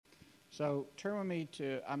So turn with me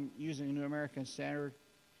I'm using a New American Standard.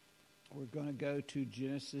 We're going to go to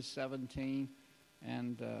Genesis 17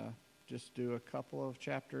 and just do a couple of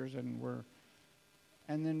chapters, and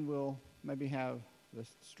then we'll maybe have the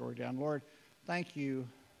story down. Lord, thank you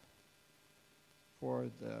for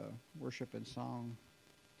the worship and song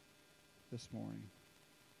this morning.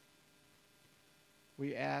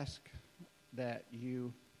 We ask that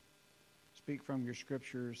you speak from your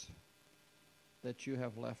scriptures that you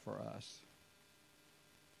have left for us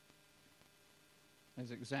as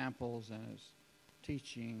examples and as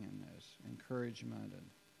teaching and as encouragement and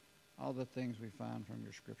all the things we find from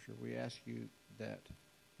your scripture. We ask you that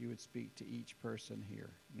you would speak to each person here,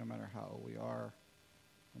 no matter how old we are,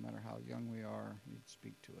 no matter how young we are, you'd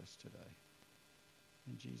speak to us today.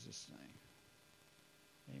 In Jesus' name,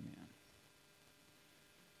 amen.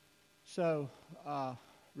 So,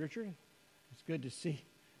 Richard, it's good to see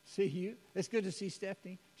you. It's good to see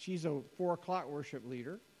Stephanie. She's a 4 o'clock worship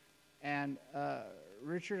leader. And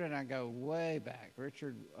Richard and I go way back.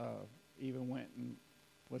 Richard even went and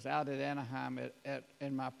was out at Anaheim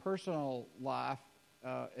in my personal life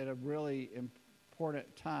at a really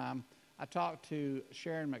important time. I talked to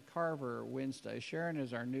Sharon McCarver Wednesday. Sharon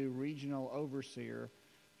is our new regional overseer.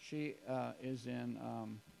 She is in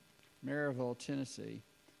Maryville, Tennessee.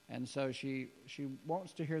 And so she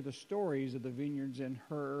wants to hear the stories of the vineyards in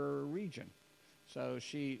her region. So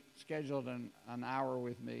she scheduled an hour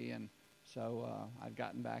with me, and so I'd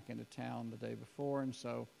gotten back into town the day before, and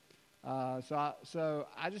so I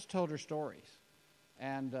just told her stories.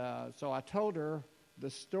 And so I told her the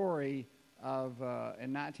story of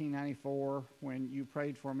in 1994 when you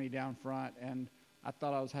prayed for me down front, and I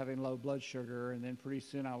thought I was having low blood sugar, and then pretty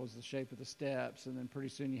soon I was the shape of the steps, and then pretty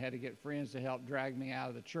soon you had to get friends to help drag me out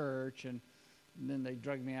of the church, and then they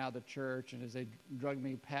dragged me out of the church, and as they dragged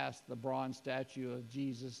me past the bronze statue of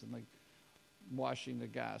Jesus and washing the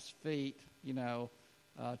guy's feet,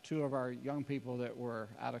 two of our young people that were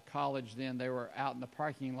out of college then, they were out in the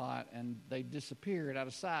parking lot, and they disappeared out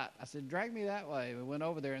of sight. I said, drag me that way. We went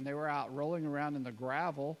over there, and they were out rolling around in the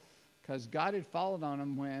gravel because God had fallen on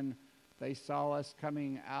them when they saw us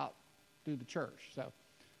coming out through the church. So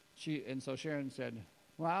Sharon said,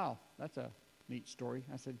 wow, that's a neat story.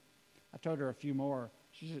 I told her a few more.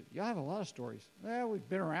 She said, y'all have a lot of stories. Well, we've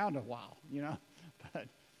been around a while, but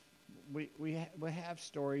we have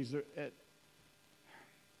stories.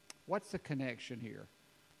 What's the connection here?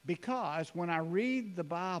 Because when I read the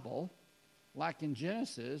Bible, like in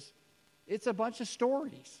Genesis, it's a bunch of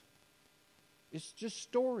stories. It's just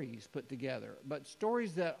stories put together, but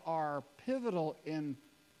stories that are pivotal in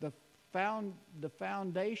the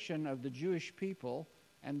foundation of the Jewish people,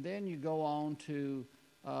 and then you go on to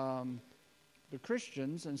the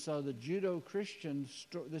Christians, and so the Judeo-Christian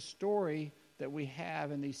the story that we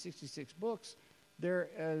have in these 66 books, there's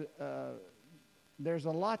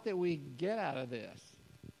a lot that we get out of this,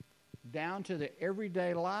 down to the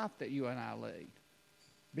everyday life that you and I lead,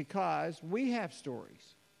 because we have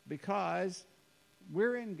stories, because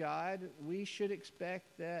we're in God. We should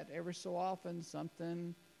expect that every so often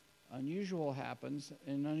something unusual happens.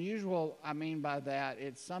 And unusual, I mean by that,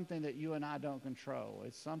 it's something that you and I don't control.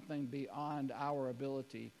 It's something beyond our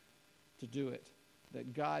ability to do it,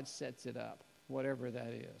 that God sets it up, whatever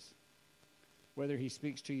that is. Whether he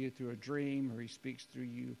speaks to you through a dream or he speaks through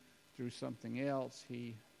you through something else,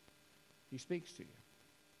 he speaks to you.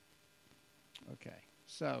 Okay,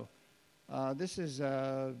 so this is...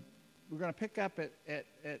 we're going to pick up at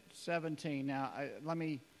 17. Now,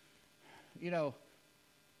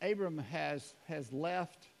 Abram has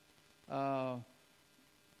left.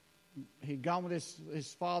 He'd gone with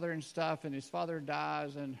his father and stuff, and his father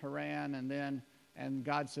dies in Haran, and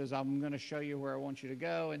God says, I'm going to show you where I want you to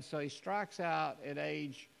go. And so he strikes out at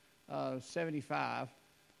age 75.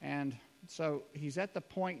 And so he's at the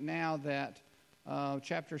point now that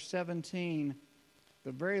chapter 17...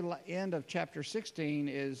 the very end of chapter 16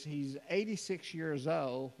 is he's 86 years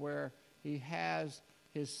old, where he has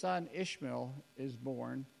his son Ishmael is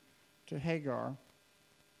born to Hagar.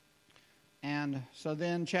 And so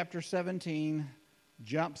then chapter 17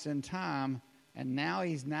 jumps in time, and now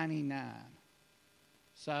he's 99.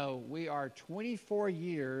 So we are 24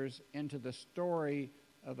 years into the story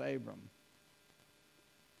of Abram.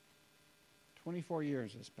 24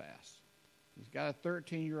 years has passed. He's got a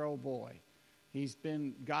 13-year-old boy.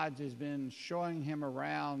 God has been showing him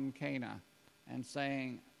around Canaan and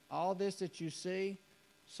saying, all this that you see,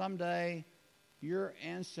 someday your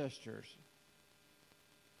ancestors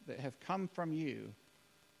that have come from you,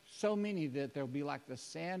 so many that they'll be like the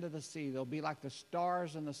sand of the sea, they'll be like the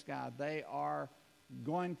stars in the sky. They are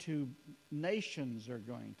nations are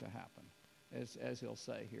going to happen, as he'll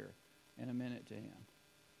say here in a minute to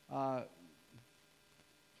him.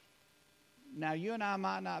 Now, you and I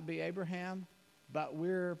might not be Abraham, but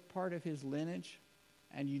we're part of his lineage,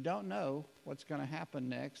 and you don't know what's going to happen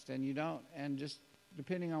next, and just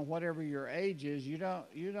depending on whatever your age is, you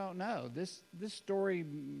don't know. This story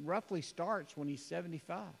roughly starts when he's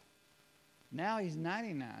 75. Now he's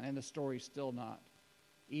 99, and the story's still not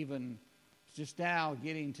even just now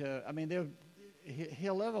getting to. I mean,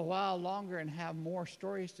 he'll live a while longer and have more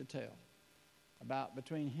stories to tell about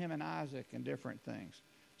between him and Isaac and different things.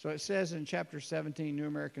 So it says in chapter 17, New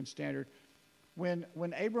American Standard, when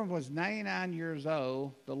Abram was 99 years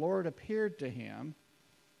old, the Lord appeared to him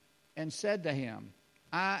and said to him,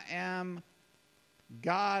 I am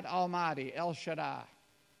God Almighty, El Shaddai.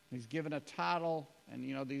 He's given a title, and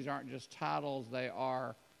these aren't just titles, they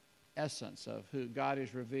are essence of who God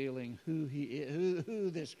is revealing who he is, who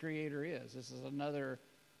this creator is. This is another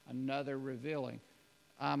revealing.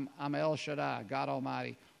 I'm El Shaddai, God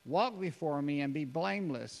Almighty. Walk before me and be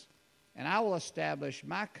blameless, and I will establish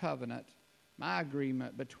my covenant, my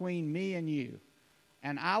agreement between me and you,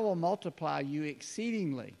 and I will multiply you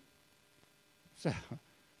exceedingly. So,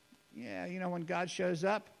 when God shows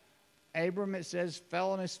up, Abram, it says,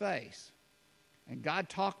 fell on his face. And God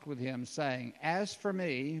talked with him, saying, as for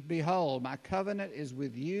me, behold, my covenant is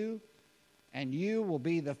with you, and you will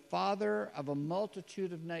be the father of a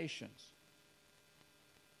multitude of nations.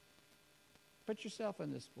 Put yourself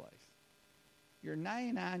in this place. You're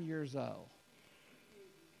 99 years old.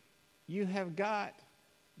 You have got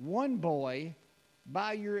one boy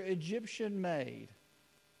by your Egyptian maid.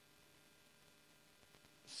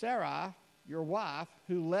 Sarah, your wife,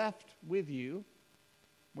 who left with you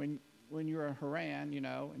when you were in Haran,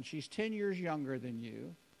 and she's 10 years younger than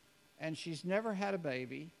you, and she's never had a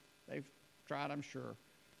baby. They've tried, I'm sure.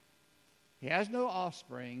 He has no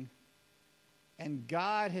offspring, and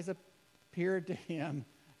God has appeared to him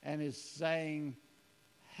and is saying,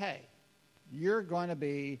 hey, you're going to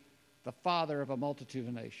be the father of a multitude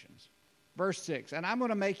of nations. Verse 6, and I'm going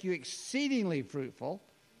to make you exceedingly fruitful,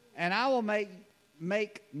 and I will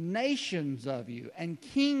make nations of you, and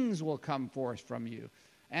kings will come forth from you.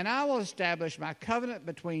 And I will establish my covenant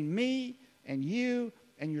between me and you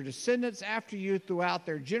and your descendants after you throughout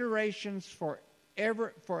their generations for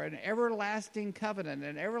an everlasting covenant,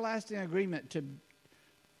 an everlasting agreement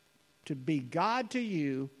to be God to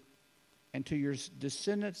you and to your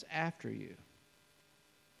descendants after you.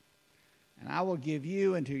 And I will give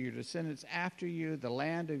you and to your descendants after you the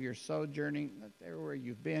land of your sojourning, everywhere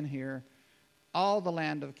you've been here, all the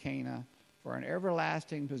land of Canaan for an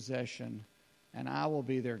everlasting possession, and I will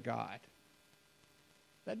be their God.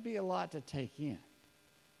 That'd be a lot to take in,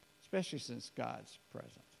 especially since God's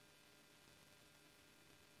present.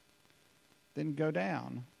 Then go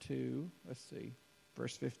down to,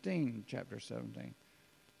 verse 15, chapter 17.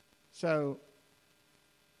 So,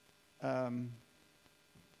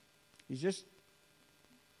 he just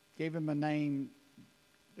gave him a name.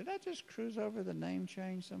 Did I just cruise over the name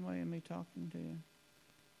change somewhere in me talking to you?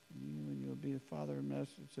 And you'll be the father of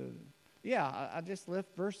nations. Yeah, I just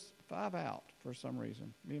left verse 5 out for some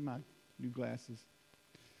reason. Me and my new glasses.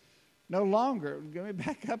 No longer, let me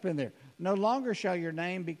back up in there. No longer shall your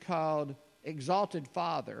name be called Exalted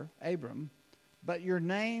Father, Abram, but your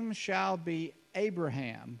name shall be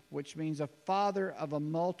Abraham, which means a father of a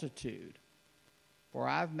multitude. For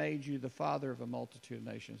I've made you the father of a multitude of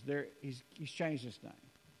nations. He's changed his name.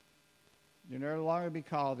 You'll no longer be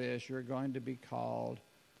called this. You're going to be called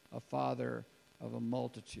a father of a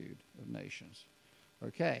multitude of nations.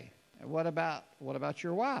 Okay. And what about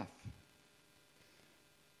your wife?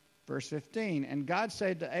 Verse 15. And God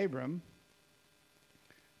said to Abram,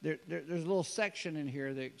 there's a little section in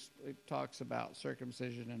here that it talks about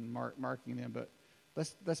circumcision and marking them, but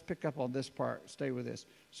let's pick up on this part. Stay with this.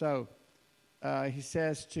 So he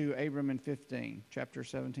says to Abram in chapter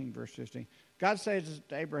 17, verse 15, God says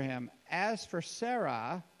to Abraham, as for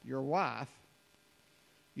Sarai, your wife,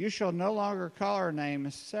 you shall no longer call her name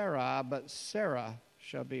Sarai, but Sarah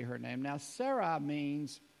shall be her name. Now, Sarai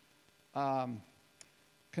means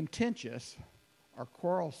contentious or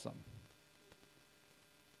quarrelsome.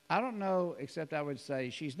 I don't know, except I would say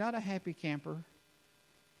she's not a happy camper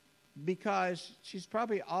because she's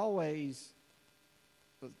probably always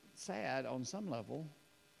sad on some level.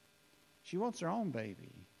 She wants her own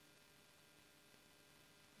baby.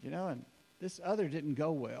 And this other didn't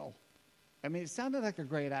go well. I mean, it sounded like a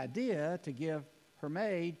great idea to give her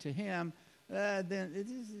maid to him. Then it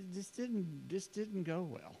just didn't go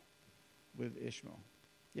well with Ishmael.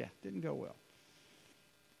 Yeah, didn't go well.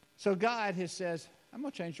 So God says, I'm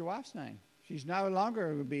going to change your wife's name. She's no longer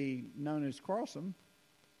going to be known as Quarrelsome.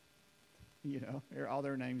 All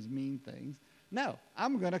their names mean things. No,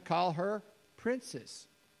 I'm going to call her Princess.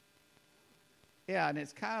 Yeah, and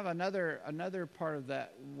it's kind of another part of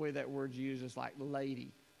that way that word's used is like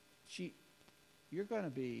lady. You're going to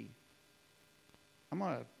be, I'm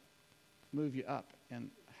going to move you up in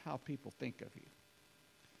how people think of you.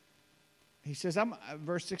 He says,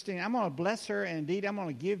 verse 16, I'm going to bless her, and indeed I'm going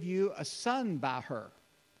to give you a son by her.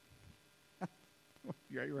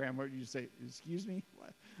 Abraham, what did you say? Excuse me?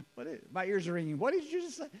 My ears are ringing. What did you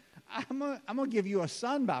just say? I'm going to give you a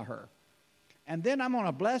son by her. And then I'm going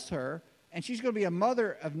to bless her, and she's going to be a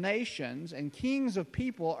mother of nations, and kings of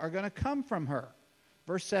people are going to come from her.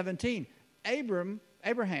 Verse 17,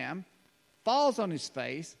 Abraham falls on his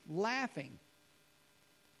face, laughing,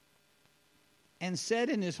 and said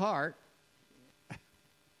in his heart,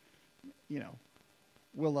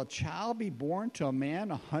 will a child be born to a man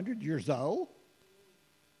 100 years old?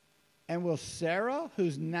 And will Sarah,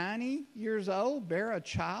 who's 90 years old, bear a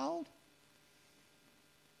child?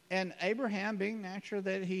 And Abraham, being natural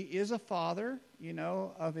that he is a father,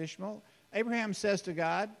 of Ishmael, Abraham says to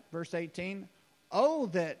God, verse 18, oh,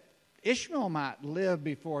 that Ishmael might live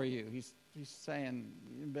before you. He's saying,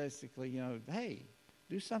 basically, hey,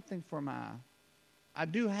 do something for I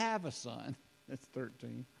do have a son. That's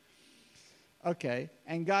 13. Okay,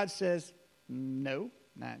 and God says, no,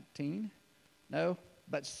 19, no,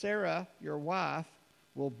 but Sarah, your wife,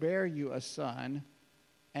 will bear you a son,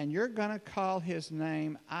 and you're going to call his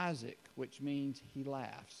name Isaac, which means he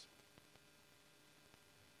laughs.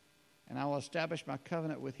 And I will establish my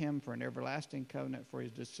covenant with him for an everlasting covenant for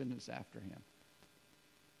his descendants after him.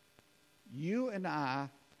 You and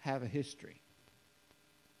I have a history.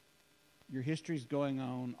 Your history's going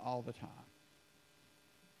on all the time.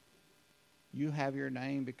 You have your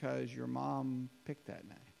name because your mom picked that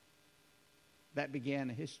name. That began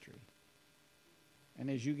a history. And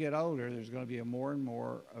as you get older, there's going to be more and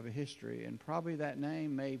more of a history, and probably that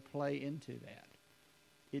name may play into that.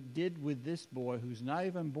 It did with this boy who's not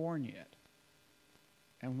even born yet.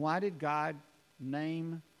 And why did God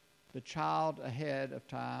name the child ahead of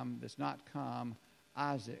time that's not come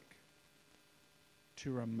Isaac?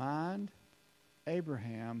 To remind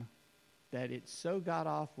Abraham that it so got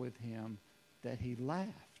off with him that he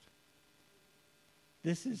laughed.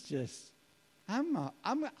 This is just, I'll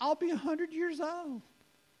be 100 years old.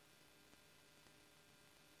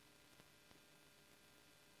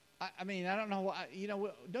 I mean, I don't know why,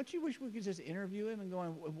 don't you wish we could just interview him and go,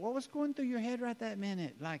 what was going through your head right that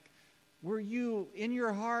minute? Like, were you in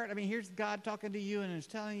your heart? I mean, here's God talking to you and is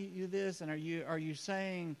telling you this, and are you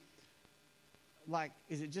saying, like,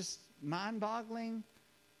 is it just mind-boggling?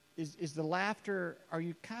 Is the laughter, are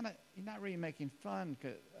you you're not really making fun,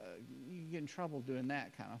 because you get in trouble doing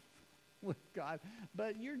that kind of with God,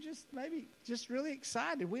 but you're maybe just really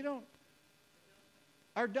excited.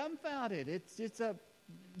 Are dumbfounded. It's I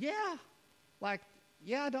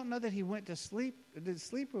don't know that he went to sleep, did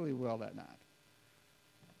sleep really well that night.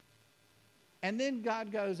 And then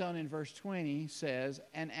God goes on in verse 20, says,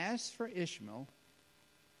 and as for Ishmael,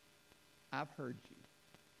 I've heard you.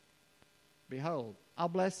 Behold, I'll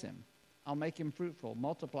bless him. I'll make him fruitful,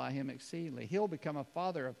 multiply him exceedingly. He'll become a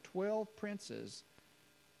father of 12 princes,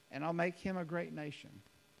 and I'll make him a great nation.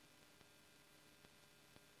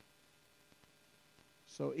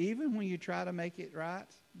 So even when you try to make it right,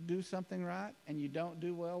 do something right, and you don't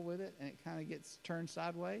do well with it, and it kind of gets turned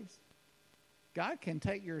sideways, God can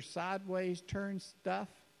take your sideways turned stuff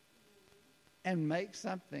and make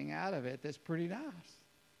something out of it that's pretty nice.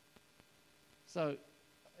 So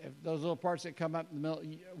if those little parts that come up in the middle,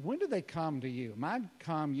 when do they come to you? Mine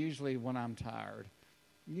come usually when I'm tired,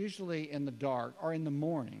 usually in the dark or in the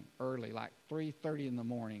morning, early, like 3:30 in the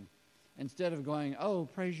morning. Instead of going, oh,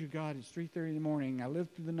 praise you, God, it's 3:30 in the morning, I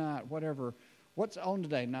lived through the night, whatever. What's on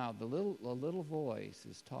today? Now, the little voice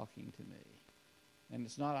is talking to me, and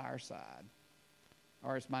it's not our side,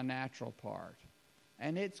 or it's my natural part,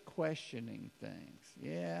 and it's questioning things.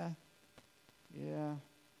 Yeah.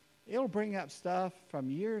 It'll bring up stuff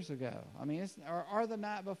from years ago. I mean, or the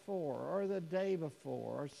night before, or the day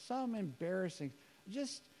before, or some embarrassing,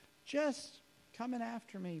 just coming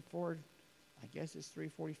after me for, I guess it's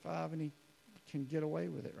 3:45, and he can get away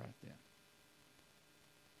with it right then.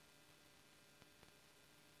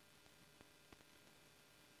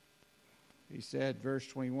 He said, verse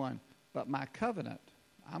 21, but my covenant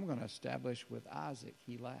I'm going to establish with Isaac.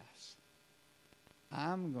 He laughs.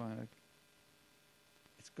 I'm going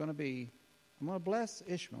to bless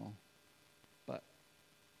Ishmael, but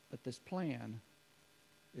this plan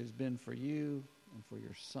has been for you and for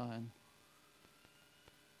your son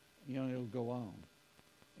it'll go on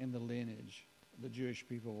in the lineage. The Jewish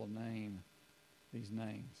people will name these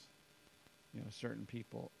names, certain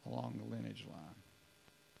people along the lineage line.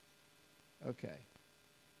 Okay.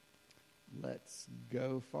 Let's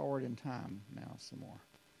go forward in time now some more.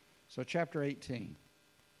 So chapter 18.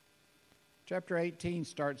 Chapter 18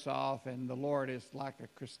 starts off, and the Lord is like a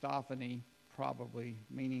Christophany, probably,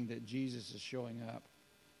 meaning that Jesus is showing up.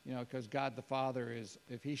 Because God the Father is,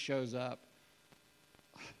 if he shows up,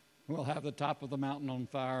 we'll have the top of the mountain on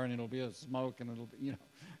fire, and it'll be a smoke, and it'll be,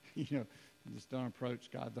 just don't approach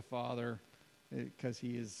God the Father because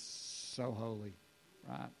he is so holy,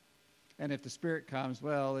 right? And if the Spirit comes,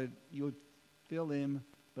 well, you'll feel him,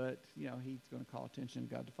 but, he's going to call attention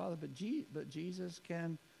to God the Father. But Jesus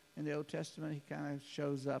can, in the Old Testament, he kind of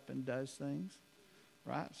shows up and does things,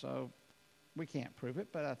 right? So we can't prove it,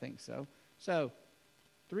 but I think so. So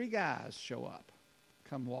 3 guys show up,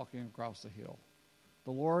 come walking across the hill.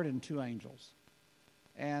 The Lord and 2 angels.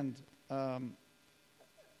 And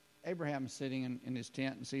Abraham's sitting in his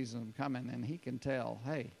tent and sees them coming, and he can tell,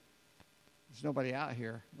 hey, there's nobody out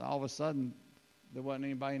here. All of a sudden, there wasn't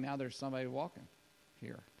anybody. Now there's somebody walking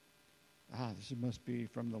here. This must be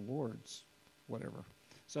from the Lord's whatever.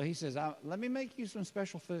 So he says, let me make you some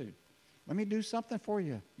special food. Let me do something for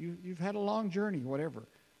you. You've had a long journey, whatever.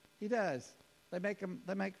 He does. They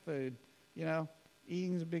make food.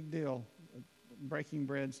 Eating's a big deal. Breaking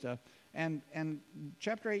bread stuff. And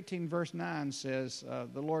chapter 18, verse 9 says,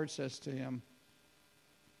 the Lord says to him,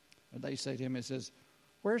 or they say to him, it says,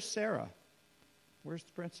 where's Sarah? Where's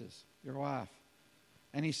the princess, your wife?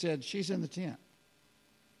 And he said, she's in the tent.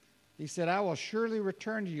 He said, I will surely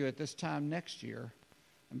return to you at this time next year.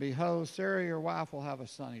 And behold, Sarah, your wife, will have a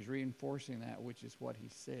son. He's reinforcing that, which is what he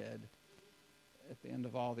said at the end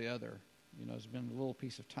of all the other. There's been a little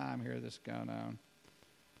piece of time here that's gone on.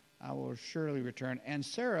 I will surely return. And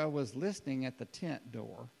Sarah was listening at the tent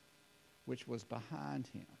door, which was behind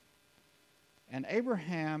him. And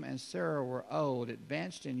Abraham and Sarah were old,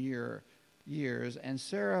 advanced in years, and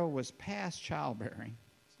Sarah was past childbearing.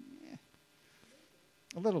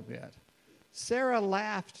 A little bit. Sarah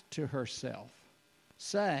laughed to herself,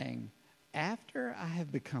 saying, after I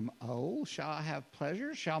have become old, shall I have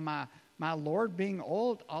pleasure? Shall my Lord being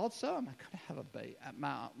old also? Am I going to have a baby?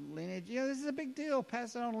 My lineage, this is a big deal.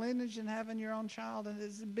 Passing on lineage and having your own child, and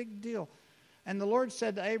it's a big deal. And the Lord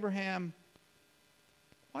said to Abraham,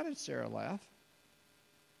 why did Sarah laugh?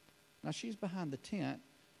 Now she's behind the tent,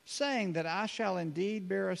 saying that I shall indeed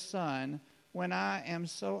bear a son when I am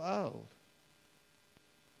so old.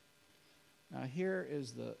 Now here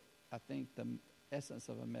is I think the essence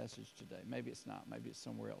of a message today. Maybe it's not. Maybe it's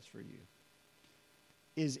somewhere else for you.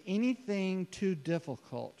 Is anything too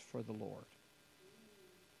difficult for the Lord?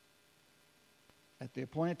 At the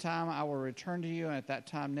appointed time, I will return to you, and at that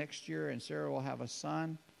time next year, and Sarah will have a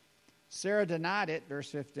son. Sarah denied it,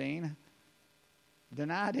 verse 15.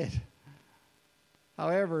 Denied it.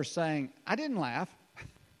 However, saying, I didn't laugh,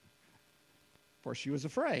 for she was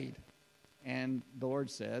afraid. And the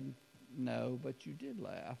Lord said, no, but you did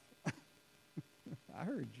laugh. I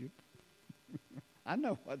heard you. I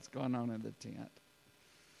know what's going on in the tent.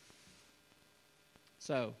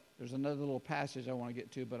 So there's another little passage I want to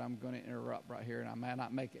get to, but I'm going to interrupt right here, and I may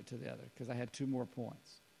not make it to the other because I had 2 more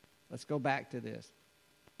points. Let's go back to this.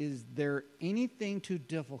 Is there anything too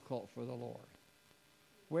difficult for the Lord?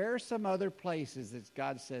 Where are some other places that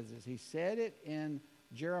God says this? He said it in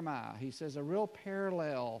Jeremiah. He says a real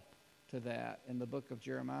parallel to that in the book of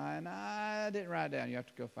Jeremiah, and I didn't write it down. You have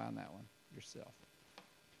to go find that one yourself.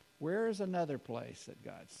 Where is another place that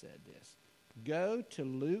God said this? Go to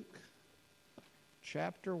Luke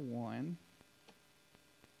chapter 1.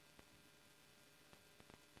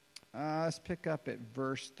 Let's pick up at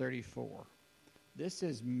verse 34. This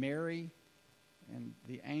is Mary, and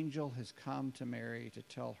the angel has come to Mary to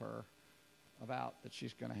tell her about that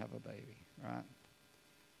she's going to have a baby, right?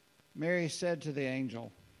 Mary said to the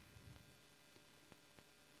angel,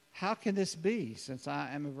 how can this be, since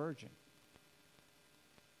I am a virgin?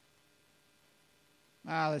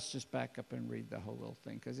 Let's just back up and read the whole little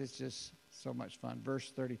thing, because it's just so much fun.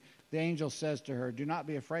 Verse 30, the angel says to her, do not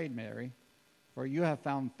be afraid, Mary, for you have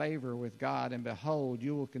found favor with God, and behold,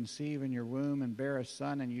 you will conceive in your womb and bear a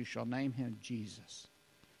son, and you shall name him Jesus.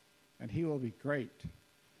 And he will be great,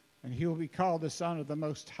 and he will be called the Son of the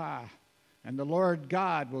Most High. And the Lord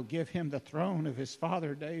God will give him the throne of his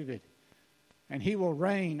father David, and he will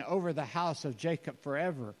reign over the house of Jacob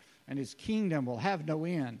forever, and his kingdom will have no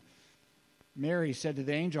end. Mary said to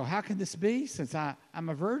the angel, how can this be, since I'm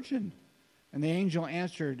a virgin? And the angel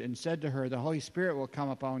answered and said to her, the Holy Spirit will come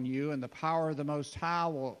upon you, and the power of the Most High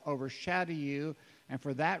will overshadow you, And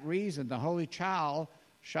for that reason, the holy child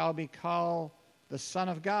shall be called the Son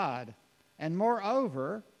of God. And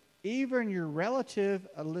moreover, even your relative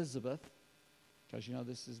Elizabeth, because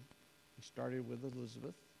we started with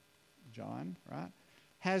Elizabeth, John, right,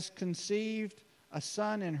 has conceived a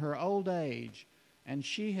son in her old age, and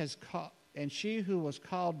she who was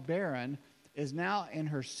called barren is now in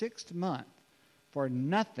her 6th month, for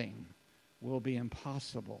nothing will be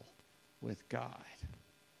impossible with God.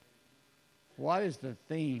 What is the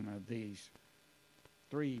theme of these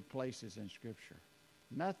 3 places in Scripture?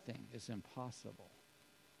 Nothing is impossible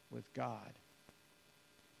with God.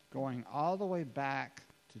 Going all the way back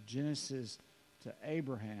to Genesis to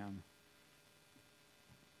Abraham,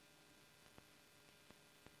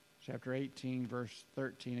 chapter 18, verse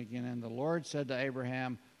 13 again. And the Lord said to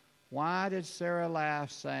Abraham, why did Sarah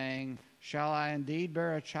laugh, saying, shall I indeed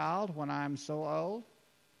bear a child when I am so old?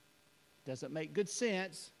 Doesn't make good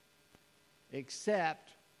sense,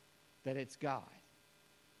 except that it's God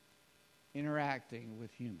interacting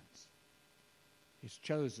with humans, His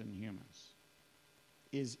chosen humans.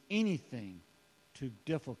 Is anything too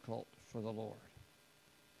difficult for the Lord?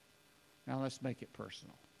 Now let's make it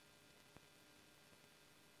personal.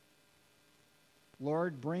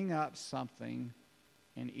 Lord, bring up something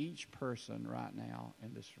in each person right now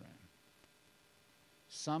in this room.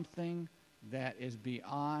 Something that is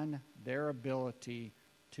beyond their ability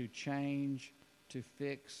to change, to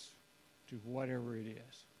fix, to whatever it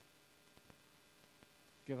is.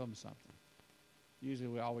 Give them something. Usually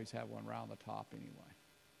we always have one right on the top anyway.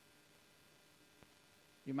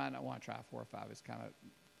 You might not want to try 4 or 5. It's kind of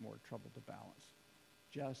more trouble to balance.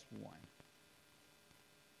 Just one.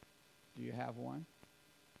 Do you have one?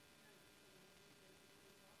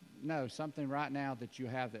 No, something right now that you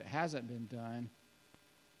have that hasn't been done,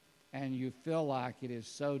 and you feel like it is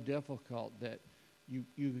so difficult that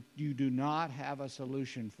you do not have a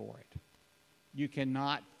solution for it. You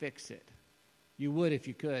cannot fix it. You would if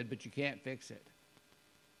you could, but you can't fix it.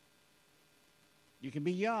 You can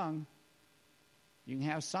be young. You can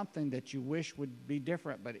have something that you wish would be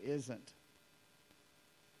different, but isn't.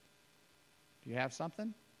 Do you have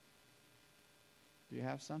something? Do you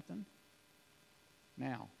have something?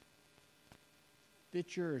 Now,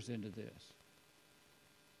 fit yours into this.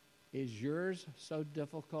 Is yours so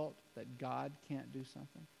difficult that God can't do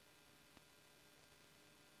something?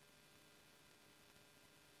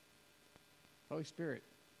 Holy Spirit,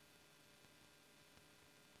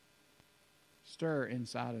 stir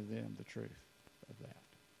inside of them the truth of that.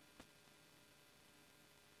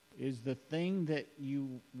 Is the thing that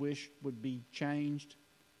you wish would be changed,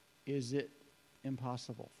 is it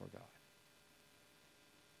impossible for God?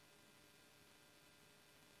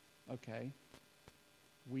 Okay,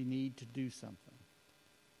 we need to do something.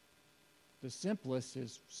 The simplest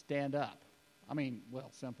is stand up. I mean, well,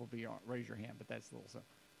 simple be raise your hand, but that's a little simple.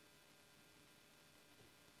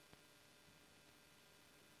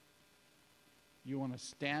 You want to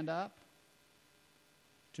stand up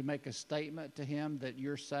to make a statement to Him that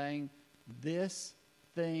you're saying, this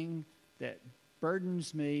thing that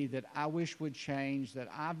burdens me, that I wish would change, that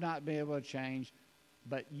I've not been able to change,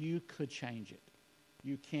 but you could change it.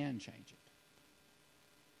 You can change it.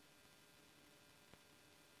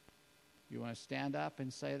 You want to stand up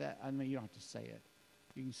and say that? I mean, you don't have to say it.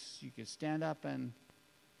 You can stand up and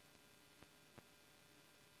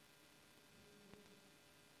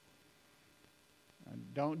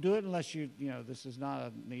don't do it unless this is not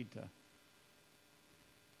a need to.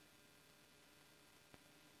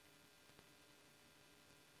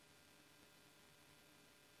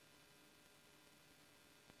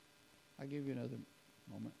 I'll give you another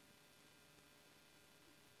moment.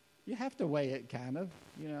 You have to weigh it, kind of,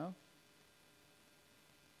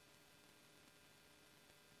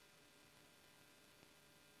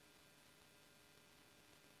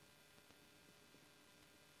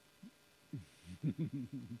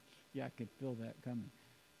 Yeah, I could feel that coming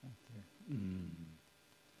out there.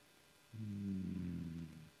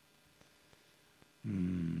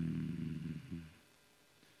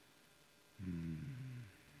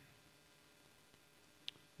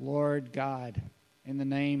 Lord God, in the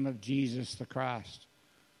name of Jesus the Christ,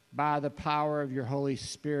 by the power of your Holy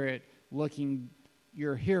Spirit,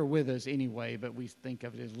 you're here with us anyway, but we think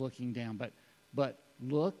of it as looking down. But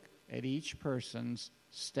look at each person's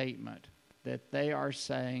statement that they are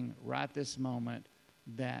saying right this moment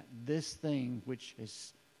that this thing which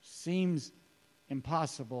seems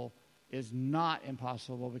impossible is not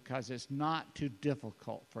impossible because it's not too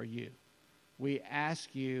difficult for you. We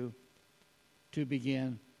ask you to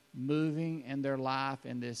begin moving in their life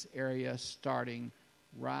in this area starting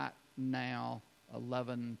right now,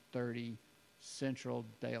 11:30 Central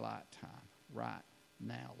Daylight Time right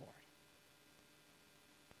now, Lord.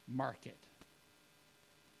 Mark it.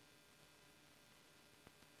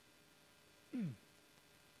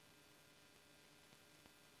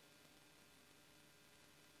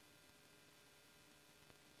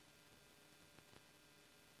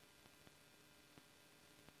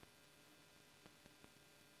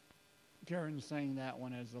 Karen sang that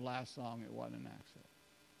one as the last song. It wasn't an accident.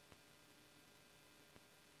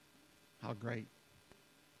 How great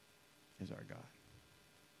is our God.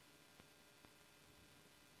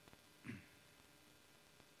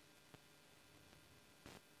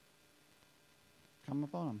 Come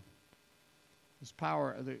upon him. His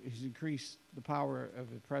power, he's increased, the power of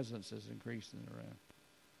his presence has increased in the room.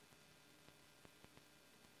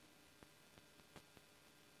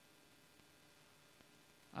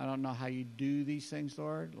 I don't know how you do these things,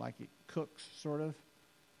 Lord, like it cooks, sort of,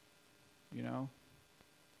 you know.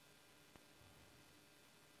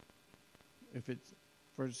 If it's,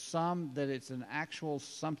 for some, that it's an actual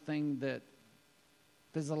something that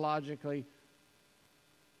physiologically,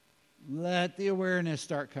 let the awareness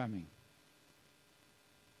start coming.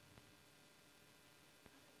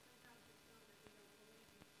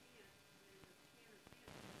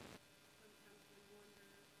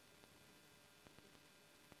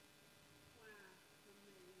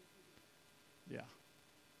 Yeah.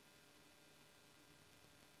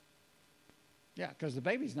 Yeah, because the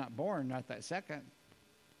baby's not born right that second.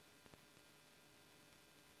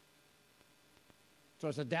 So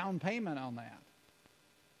it's a down payment on that.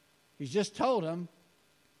 He's just told him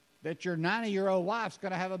that your 90-year-old wife's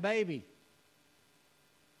going to have a baby.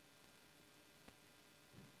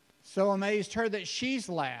 So amazed her that she's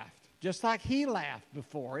laughed, just like he laughed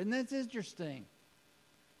before. Isn't this interesting?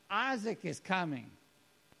 Isaac is coming.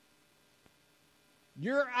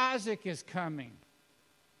 Your Isaac is coming.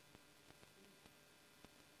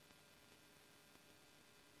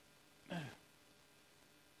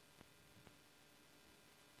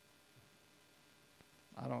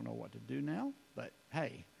 I don't know what to do now, but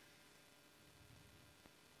hey.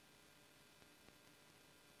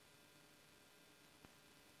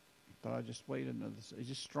 But I just wait another. He's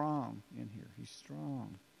just strong in here. He's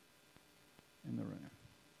strong in the room.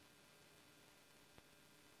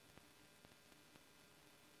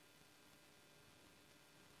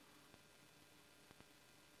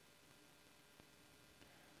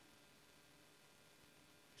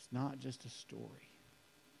 It's not just a story.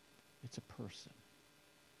 It's a person.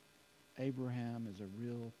 Abraham is a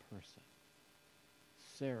real person.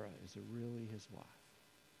 Sarah is really his wife.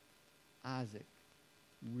 Isaac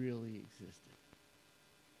really existed.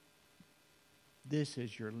 This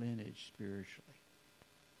is your lineage spiritually.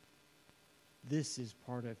 This is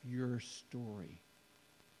part of your story.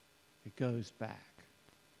 It goes back.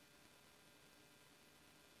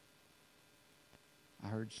 I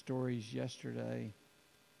heard stories yesterday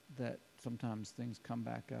that sometimes things come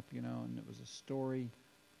back up, you know, and it was a story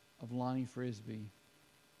of Lonnie Frisbee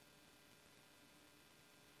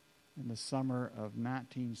in the summer of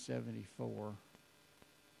 1974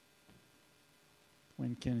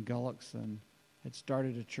 when Ken Gullickson had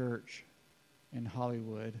started a church in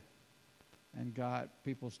Hollywood, and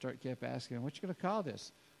people kept asking, "What you going to call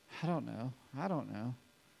this?" I don't know.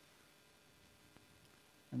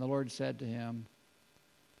 And the Lord said to him,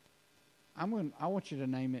 I want you to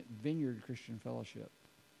name it Vineyard Christian Fellowship.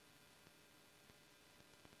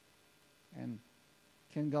 And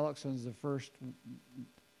Ken Gullickson is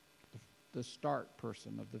the start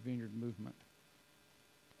person of the Vineyard movement.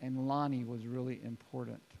 And Lonnie was really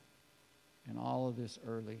important in all of this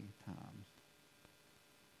early times.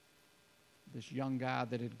 This young guy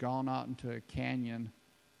that had gone out into a canyon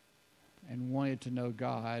and wanted to know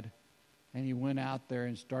God, and he went out there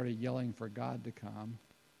and started yelling for God to come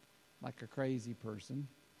like a crazy person.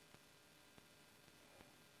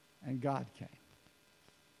 And God came.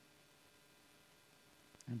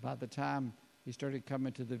 And by the time he started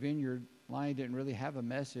coming to the vineyard, Lonnie didn't really have a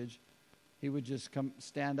message. He would just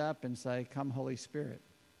stand up and say, "Come, Holy Spirit."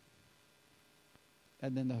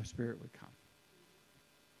 And then the Holy Spirit would come.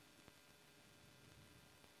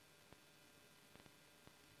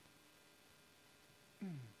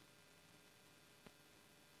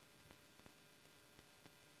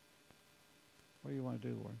 What do you want to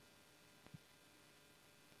do, Lord?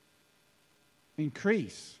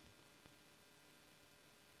 Increase.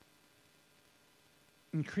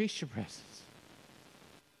 Increase your presence.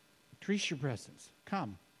 Increase your presence.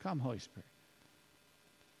 Come, Holy Spirit.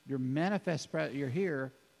 Your manifest presence, you're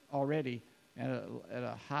here already at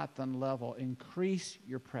a height and level. Increase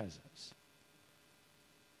your presence.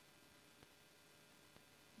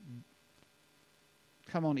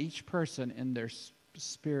 come on each person in their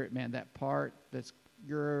spirit, man, that part that's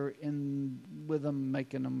you're in with them,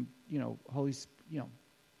 making them,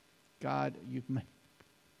 God, you've made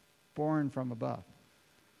born from above.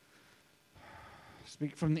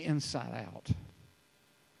 Speak from the inside out.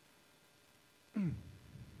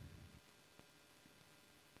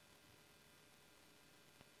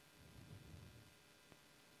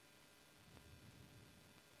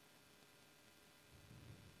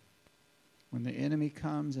 When the enemy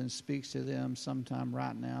comes and speaks to them sometime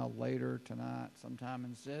right now, later, tonight, sometime,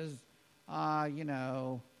 and says,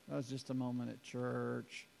 that was just a moment at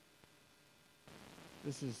church.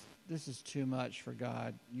 This is too much for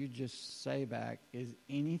God. You just say back, is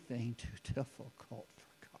anything too difficult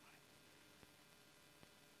for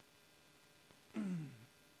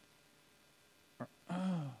God?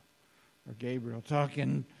 Or Gabriel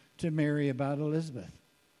talking to Mary about Elizabeth.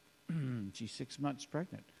 She's 6 months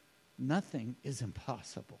pregnant. Nothing is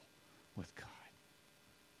impossible with God.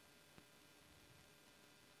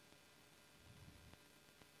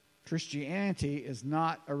 Christianity is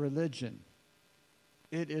not a religion.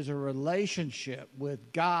 It is a relationship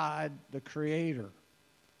with God, the Creator.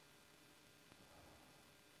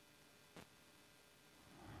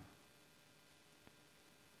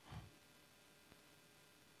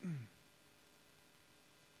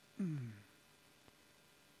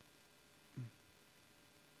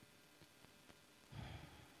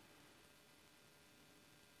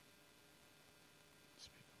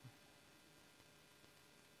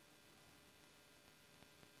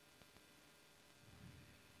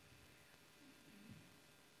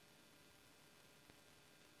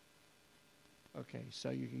 Okay, so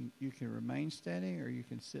you can remain standing or you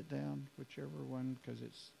can sit down, whichever one, because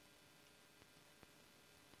it's...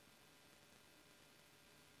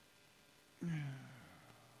 I'm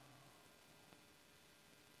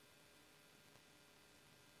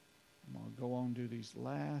going to go on and do these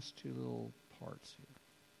last two little parts here.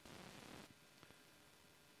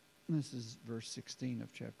 This is verse 16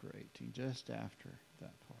 of chapter 18, just after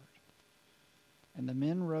that part. And the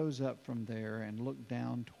men rose up from there and looked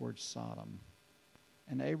down towards Sodom.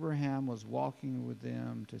 And Abraham was walking with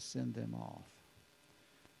them to send them off.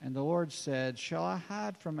 And the Lord said, shall I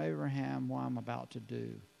hide from Abraham what I'm about to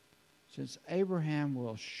do? Since Abraham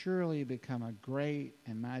will surely become a great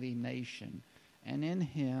and mighty nation, and in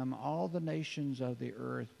him all the nations of the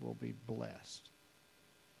earth will be blessed.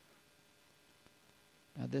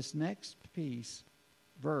 Now this next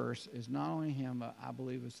verse is not only him, but I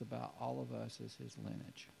believe it's about all of us as his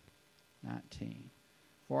lineage. 19.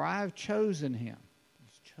 For I have chosen him.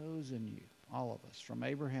 Chosen you, all of us, from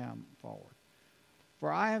Abraham forward.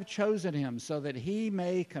 For I have chosen him so that he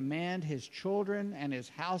may command his children and his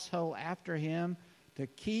household after him to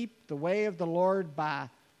keep the way of the Lord by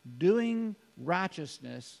doing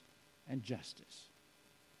righteousness and justice.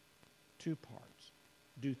 Two parts.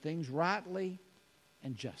 Do things rightly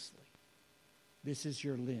and justly. This is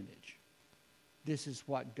your lineage. This is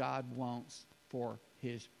what God wants for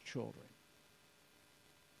his children.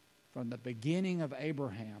 From the beginning of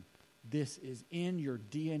Abraham, this is in your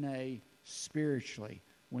DNA spiritually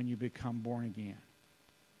when you become born again.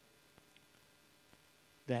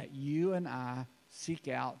 That you and I seek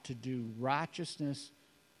out to do righteousness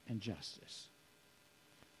and justice.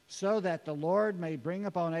 So that the Lord may bring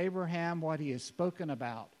upon Abraham what he has spoken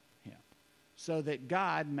about him. So that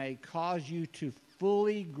God may cause you to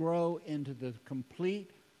fully grow into the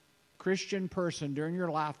complete Christian person during your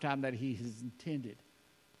lifetime that he has intended.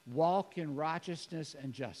 Walk in righteousness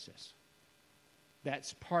and justice.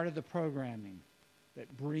 That's part of the programming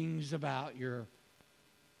that brings about your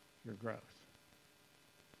growth.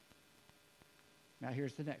 Now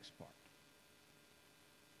here's the next part.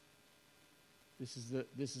 This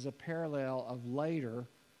is a parallel of later,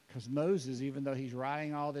 because Moses, even though he's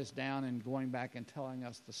writing all this down and going back and telling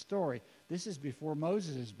us the story, this is before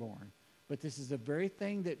Moses is born. But this is the very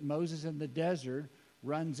thing that Moses in the desert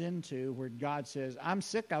runs into, where God says, I'm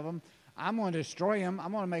sick of them. I'm going to destroy them.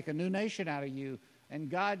 I'm going to make a new nation out of you. And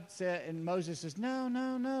God said, and Moses says,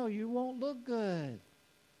 no, you won't look good.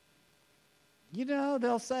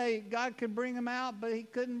 They'll say God could bring them out, but he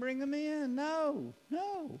couldn't bring them in. No.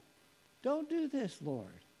 Don't do this,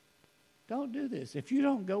 Lord. Don't do this. If you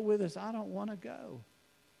don't go with us, I don't want to go.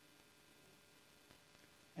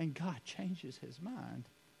 And God changes his mind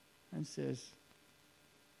and says,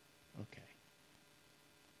 okay.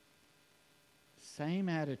 Same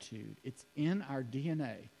attitude. It's in our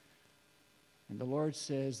DNA. And the Lord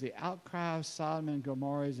says, the outcry of Sodom and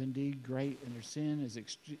Gomorrah is indeed great, and their sin is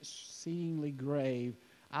exceedingly grave.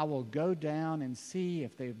 I will go down and see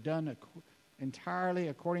if they've done entirely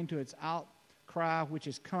according to its outcry cry which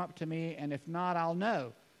has come up to me? And if not, I'll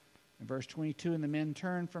know. In verse 22, and the men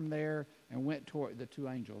turned from there and went toward the two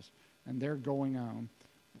angels, and they're going on,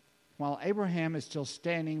 while Abraham is still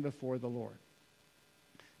standing before the Lord.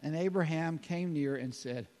 And Abraham came near and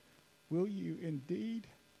said, will you indeed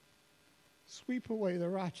sweep away the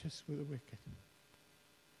righteous with the wicked?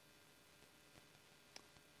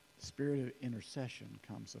 The spirit of intercession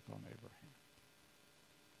comes upon Abraham.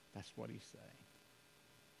 That's what he's saying.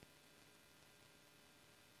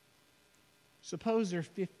 Suppose there are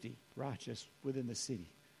 50 righteous within the city.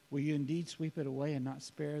 Will you indeed sweep it away and not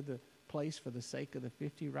spare the place for the sake of the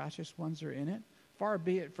 50 righteous ones who are in it? Far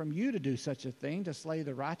be it from you to do such a thing, to slay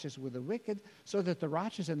the righteous with the wicked, so that the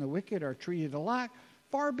righteous and the wicked are treated alike.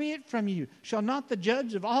 Far be it from you. Shall not the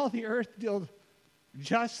judge of all the earth deal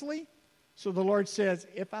justly? So the Lord says,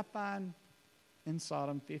 if I find in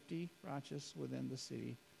Sodom 50 righteous within the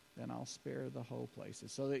city, then I'll spare the whole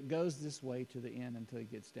places. So it goes this way to the end until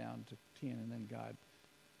it gets down to 10, and then God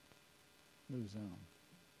moves on.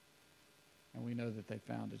 And we know that they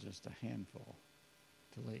found just a handful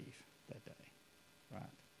to leave that day. Right?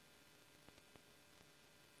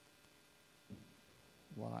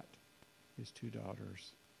 Lot, his two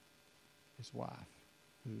daughters, his wife,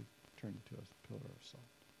 who turned into a pillar of salt.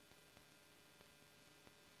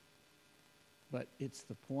 But it's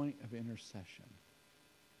the point of intercession.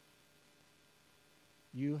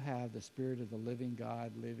 You have the Spirit of the living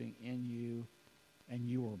God living in you, and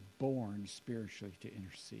you were born spiritually to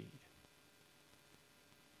intercede.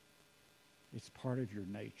 It's part of your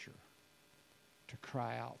nature to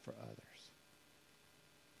cry out for others,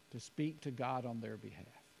 to speak to God on their behalf.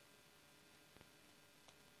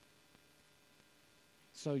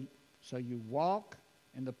 So you walk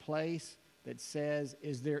in the place that says,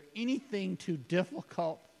 is there anything too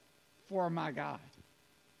difficult for my God?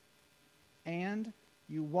 And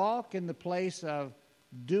you walk in the place of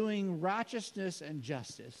doing righteousness and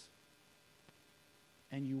justice.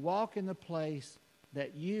 And you walk in the place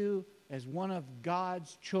that you, as one of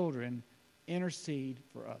God's children, intercede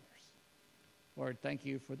for others. Lord, thank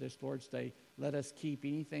you for this Lord's Day. Let us keep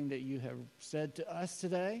anything that you have said to us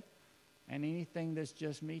today, and anything that's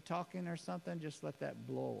just me talking or something, just let that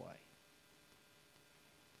blow away.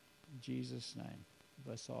 In Jesus' name,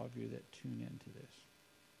 bless all of you that tune into this.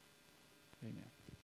 Amen.